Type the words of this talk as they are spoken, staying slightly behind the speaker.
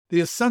The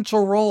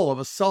essential role of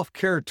a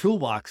self-care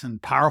toolbox in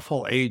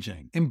powerful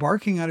aging.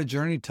 Embarking on a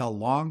journey to a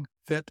long,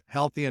 fit,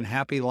 healthy, and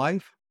happy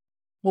life?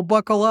 Well,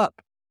 buckle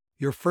up.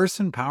 Your first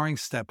empowering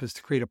step is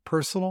to create a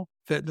personal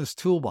fitness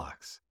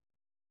toolbox.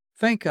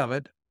 Think of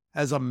it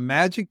as a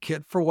magic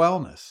kit for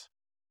wellness.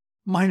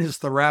 Minus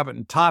the rabbit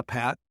and top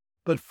hat,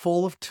 but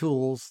full of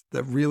tools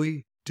that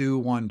really do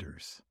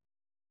wonders.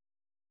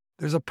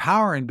 There's a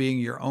power in being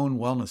your own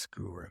wellness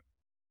guru.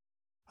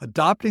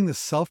 Adopting the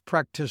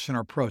self-practitioner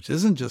approach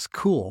isn't just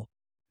cool,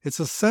 it's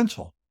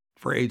essential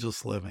for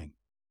ageless living.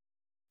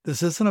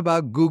 This isn't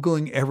about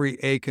Googling every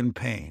ache and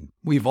pain.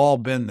 We've all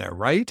been there,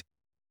 right?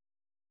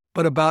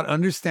 But about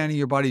understanding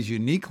your body's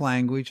unique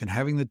language and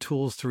having the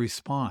tools to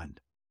respond.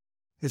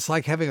 It's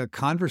like having a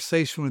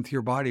conversation with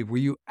your body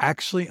where you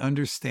actually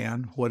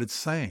understand what it's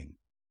saying.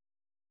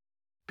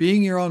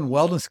 Being your own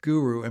wellness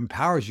guru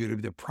empowers you to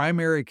be the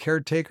primary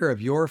caretaker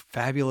of your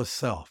fabulous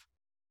self.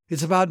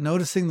 It's about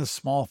noticing the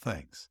small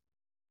things,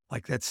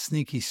 like that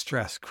sneaky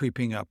stress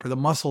creeping up or the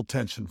muscle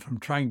tension from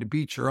trying to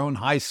beat your own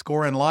high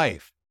score in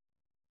life.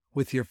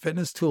 With your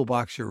fitness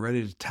toolbox, you're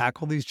ready to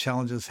tackle these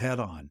challenges head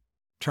on,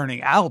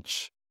 turning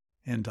ouch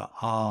into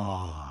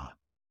ah.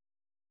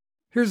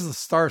 Here's the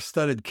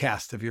star-studded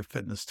cast of your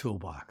fitness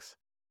toolbox.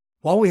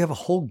 While we have a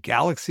whole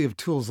galaxy of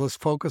tools, let's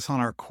focus on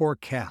our core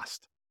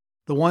cast,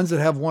 the ones that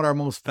have won our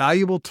Most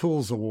Valuable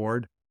Tools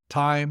Award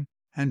time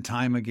and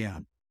time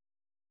again.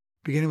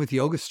 Beginning with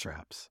yoga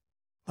straps,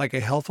 like a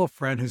helpful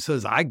friend who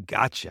says, I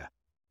gotcha,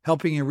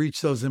 helping you reach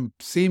those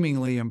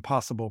seemingly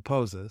impossible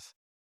poses.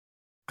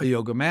 A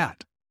yoga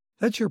mat,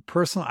 that's your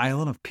personal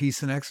island of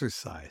peace and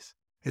exercise.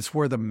 It's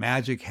where the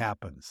magic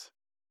happens.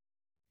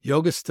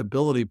 Yoga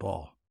stability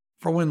ball,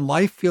 for when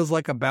life feels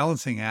like a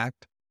balancing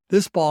act,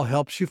 this ball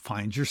helps you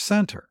find your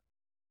center.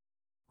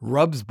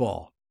 Rubs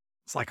ball,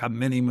 it's like a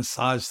mini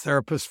massage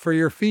therapist for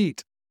your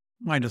feet,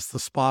 minus the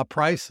spa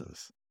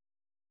prices.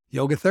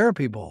 Yoga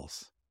therapy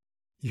balls,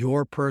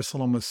 your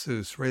personal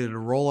masseuse ready to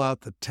roll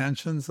out the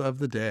tensions of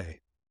the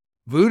day.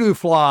 Voodoo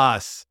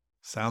floss.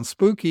 Sounds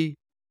spooky,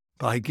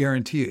 but I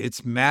guarantee you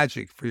it's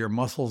magic for your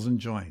muscles and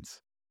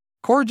joints.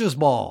 Gorgeous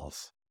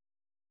balls.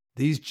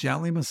 These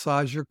gently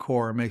massage your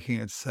core, making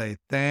it say,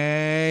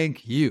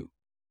 thank you.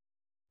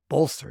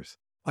 Bolsters,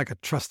 like a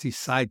trusty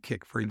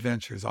sidekick for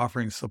adventures,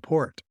 offering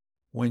support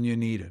when you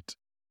need it.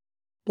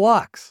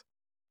 Blocks,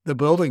 the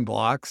building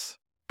blocks,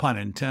 pun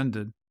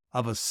intended,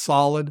 of a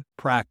solid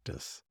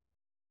practice.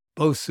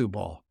 Bosu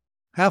ball,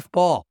 half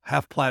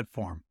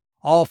platform,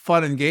 all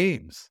fun and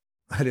games.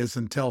 That is,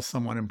 until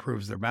someone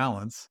improves their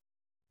balance.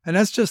 And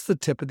that's just the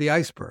tip of the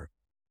iceberg.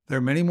 There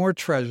are many more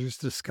treasures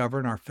to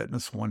discover in our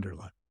fitness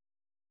wonderland.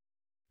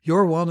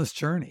 Your wellness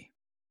journey.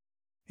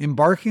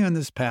 Embarking on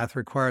this path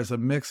requires a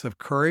mix of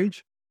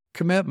courage,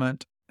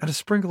 commitment, and a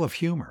sprinkle of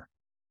humor.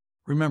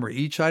 Remember,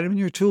 each item in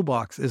your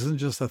toolbox isn't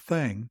just a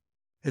thing.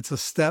 It's a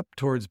step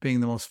towards being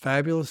the most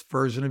fabulous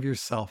version of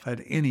yourself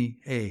at any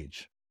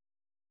age.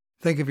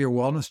 Think of your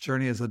wellness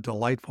journey as a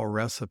delightful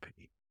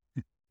recipe,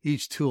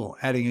 each tool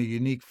adding a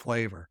unique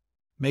flavor,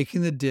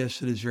 making the dish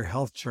that is your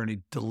health journey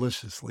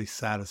deliciously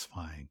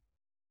satisfying.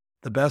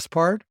 The best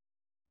part?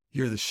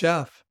 You're the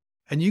chef,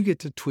 and you get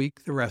to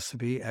tweak the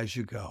recipe as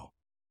you go.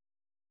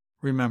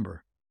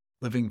 Remember,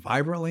 living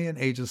vibrantly and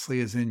agelessly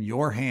is in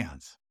your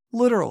hands,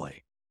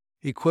 literally.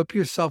 Equip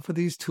yourself with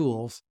these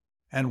tools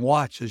and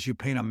watch as you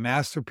paint a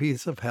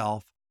masterpiece of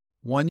health,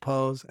 one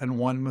pose and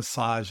one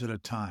massage at a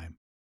time.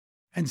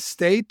 And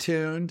stay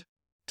tuned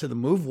to the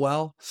Move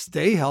Well,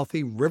 Stay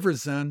Healthy River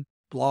Zen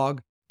blog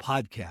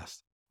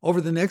podcast.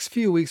 Over the next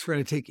few weeks, we're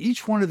going to take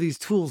each one of these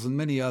tools and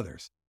many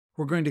others.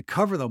 We're going to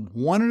cover them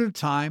one at a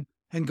time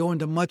and go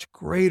into much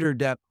greater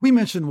depth. We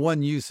mentioned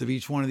one use of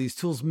each one of these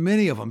tools,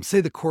 many of them,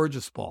 say the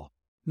Gorgeous Ball.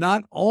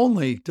 Not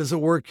only does it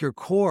work your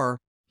core,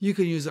 you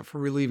can use it for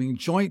relieving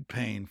joint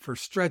pain, for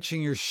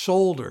stretching your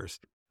shoulders.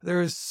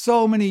 There is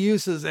so many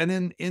uses, and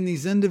in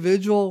these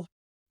individual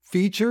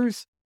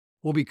features,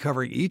 we'll be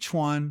covering each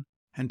one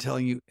and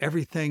telling you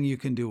everything you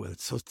can do with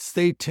it. So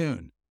stay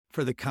tuned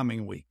for the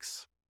coming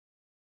weeks.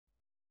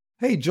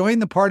 Hey, join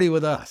the party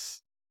with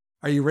us.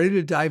 Are you ready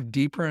to dive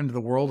deeper into the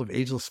world of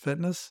ageless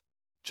fitness?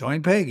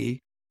 Join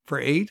Peggy for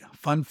 8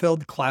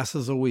 fun-filled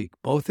classes a week,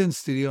 both in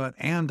studio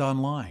and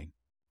online.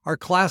 Our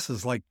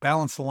classes like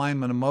Balance,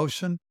 Alignment, and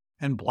Motion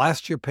and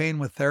Blast Your Pain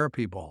with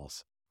Therapy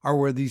Balls are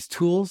where these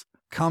tools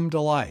come to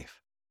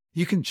life.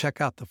 You can check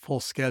out the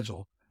full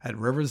schedule at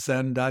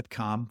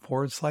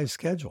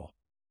riverzen.com/schedule.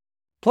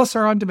 Plus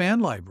our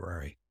on-demand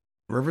library.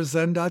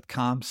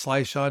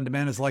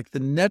 riverzen.com/on-demand is like the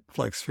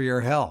Netflix for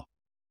your health,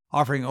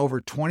 offering over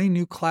 20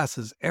 new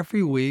classes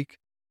every week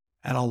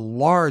and a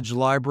large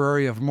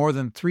library of more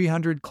than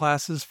 300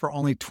 classes for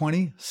only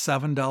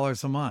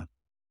 $27 a month.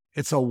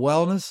 It's a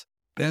wellness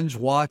binge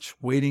watch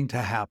waiting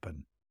to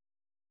happen.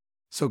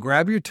 So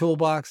grab your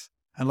toolbox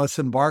and let's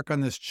embark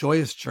on this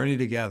joyous journey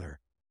together.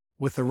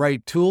 With the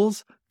right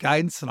tools,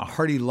 guidance, and a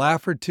hearty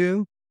laugh or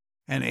two,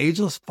 an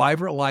ageless,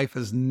 vibrant life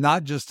is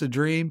not just a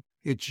dream,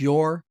 it's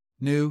your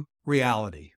new reality.